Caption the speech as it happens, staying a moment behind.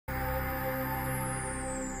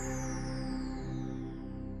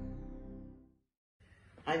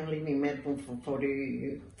I'm living in Melbourne for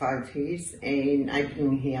 45 years, and I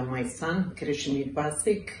bring here my son,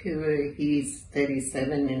 Basic. He's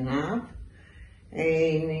 37 and a half,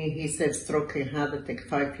 and he had stroke and heart attack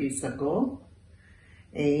 5 years ago.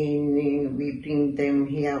 And we bring them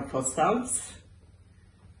here for salves,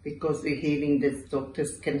 because we're hearing that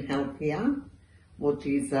doctors can help here. What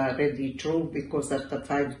is already true, because after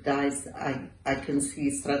 5 days, I can see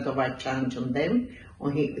straight away change on them.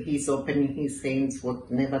 Or he's opening his hands, what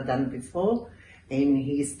never done before, and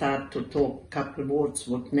he start to talk couple words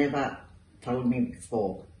what never told me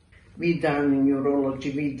before. We done neurology,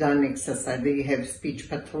 we done exercise, we have speech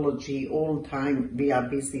pathology all time. We are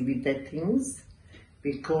busy with that things,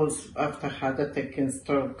 because after heart attack and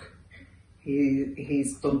stroke, he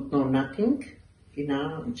don't know nothing,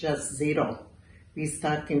 just zero. We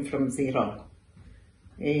starting from zero,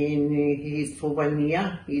 and he's for 1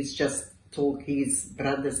 year. He's just talk his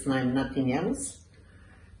brother's name, nothing else,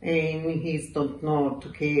 and he don't know to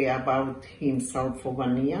care about himself for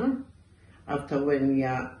 1 year. After 1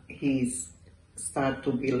 year, he's start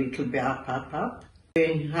to be a little bit up.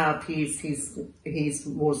 And half he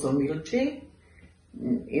was on wheelchair,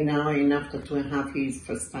 and after 2.5 years,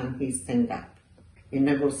 first time he stand up. And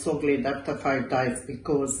I was so glad after 5 days,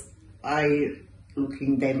 because I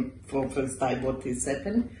looking them for first time what is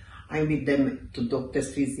happened. I with them to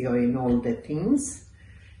doctors, physio and all the things,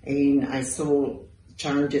 and I saw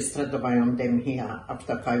changes straight away on them here.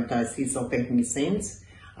 After 5 days, he's opened his hands.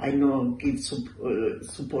 I know give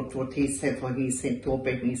support what he said for his hand to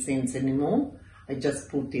open his hands anymore. I just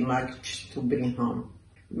put in luggage to bring home.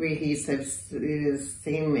 He says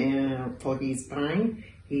same for his brain.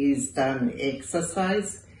 He's done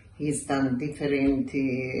exercise. He's done different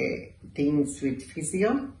things with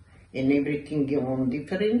physio. And everything on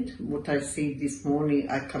different. What I see this morning,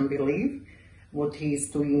 I can't believe what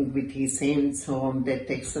he's doing with his hands on that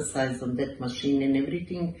exercise, on that machine and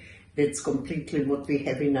everything. That's completely what we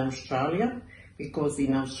have in Australia, because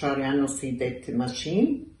in Australia I don't see that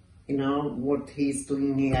machine, what he's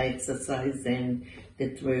doing here, exercise, and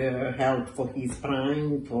that will help for his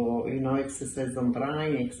brain, for, exercise on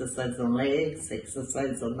brain, exercise on legs,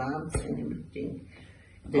 exercise on arms and everything.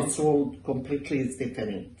 That's all completely is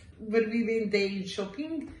different. When we went there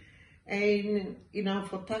shopping, and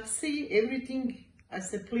for taxi, everything, I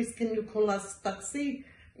said, please can you call us taxi?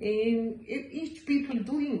 And each people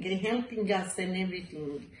doing and helping us and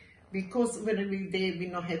everything, because when we there we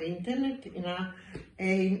don't have internet,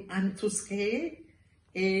 and I'm too scared.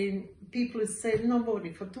 And people said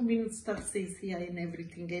nobody for 2 minutes taxi is here and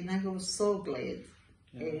everything, and I was so glad,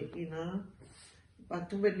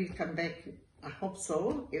 But when we come back, I hope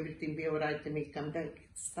so, everything be alright and we come back.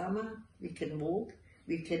 It's summer, we can walk,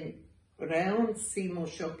 we can round, see more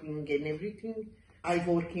shopping and everything. I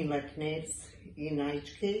working like nurse in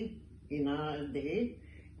HK, there,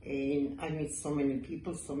 and I meet so many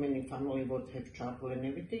people, so many family what have trouble and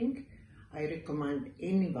everything. I recommend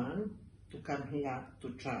anyone to come here to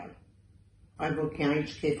try. I work in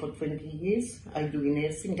HK for 20 years. I do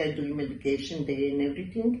nursing, I do medication there and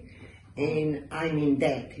everything, and I'm in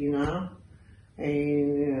that,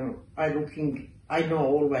 and I know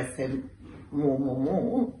always have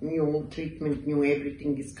more, new treatment, new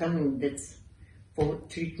everything is coming. That's for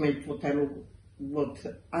treatment, what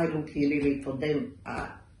I look really for them,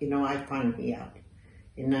 I find here,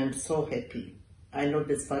 and I'm so happy. I know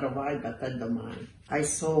this for a while, but I don't mind. I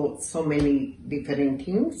saw so many different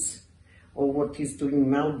things, or what is doing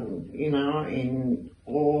Melbourne, and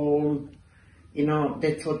all,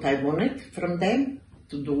 that's what I wanted from them,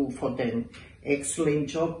 to do for them. Excellent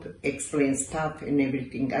job, excellent staff and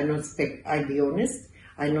everything. I'll be honest,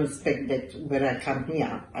 I don't expect that when I come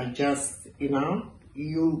here. I just,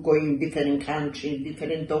 you go in different country,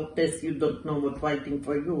 different doctors, you don't know what's waiting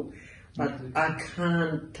for you. But I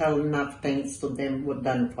can't tell enough thanks to them what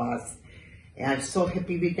done for us. I'm so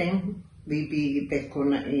happy with them. We'll be back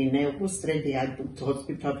in August, ready. I booked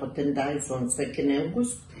hospital for 10 days on 2nd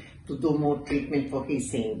August to do more treatment for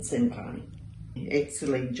his hands and brain.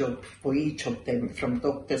 Excellent job for each of them, from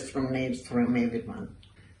doctors, from nurses, from everyone.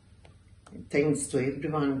 Thanks to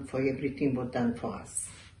everyone for everything what done for us.